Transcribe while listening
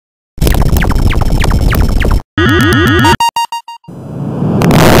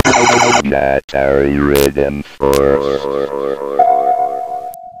Jahtari Riddim Force.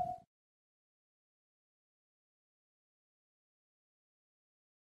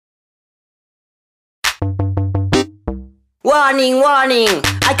 Warning, warning,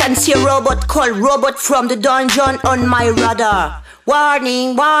 I can see a robot called Robot from the dungeon on my radar.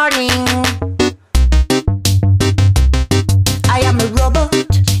 Warning, warning. I am a robot,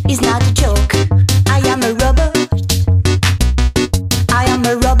 it's not a joke. I am a robot. I am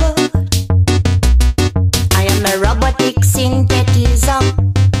a robot. I am a robotic synthetizer,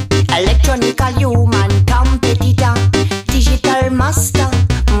 electronical human competitor, digital master,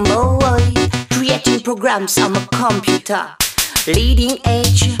 boy, creating programs on a computer. Leading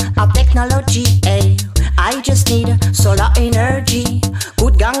edge of technology, eh? I just need solar energy.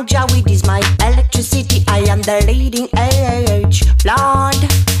 Good ganja weed is my electricity. I am the leading edge. Lord,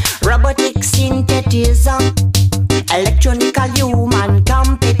 robotic synthetizer, electronical human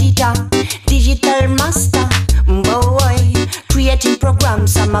competitor, digital master, boy, creating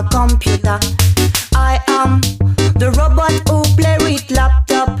programs on my computer. I am the robot who play with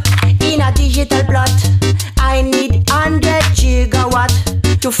laptop in a digital plot. I need 100 gigawatt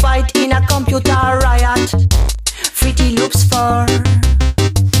to fight in a computer riot. Fruity Loops 4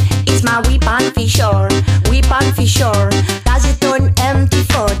 is my weapon for sure. Weapon for sure. Does it on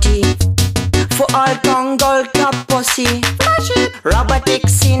MT40 for all Congo Cup pussy. Robotic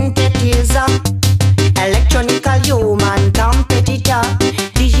synthetizer, electronical human competitor,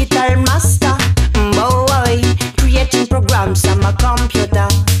 digital master, boy, creating programs on my computer.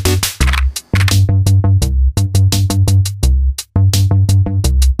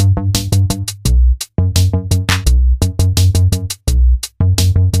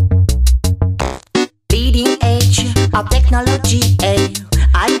 Leading edge of technology, eh?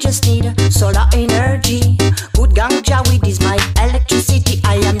 I just need solar energy. Good ganja weed is my electricity.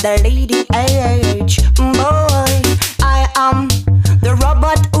 I am the leading edge, boy. I am the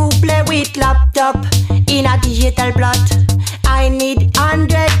robot who play with laptop in a digital plot. I need 100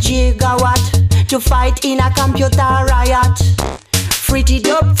 gigawatt to fight in a computer riot. Fruity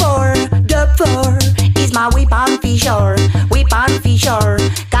Dub 4 is my weapon for sure. Weapon for sure.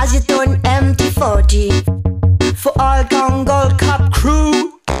 Cause it on MT40 for all Congo Cup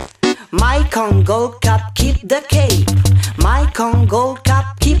crew. My Congo Cup keep the cape. My Congo Cup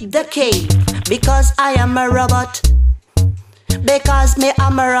keep the cape. Because I am a robot. Because me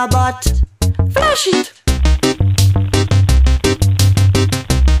I'm a robot. Flash it.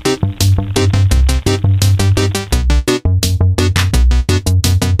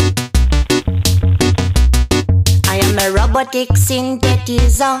 I am a robotic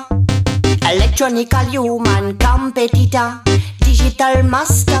synthetizer, electronical human competitor, digital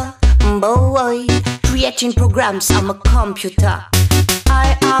master, boy, creating programs on a computer.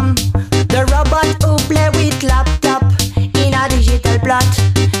 I am the robot who play with laptop in a digital plot.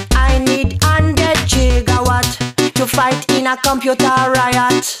 I need 100 gigawatt to fight in a computer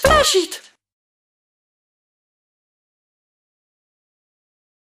riot. Flash it!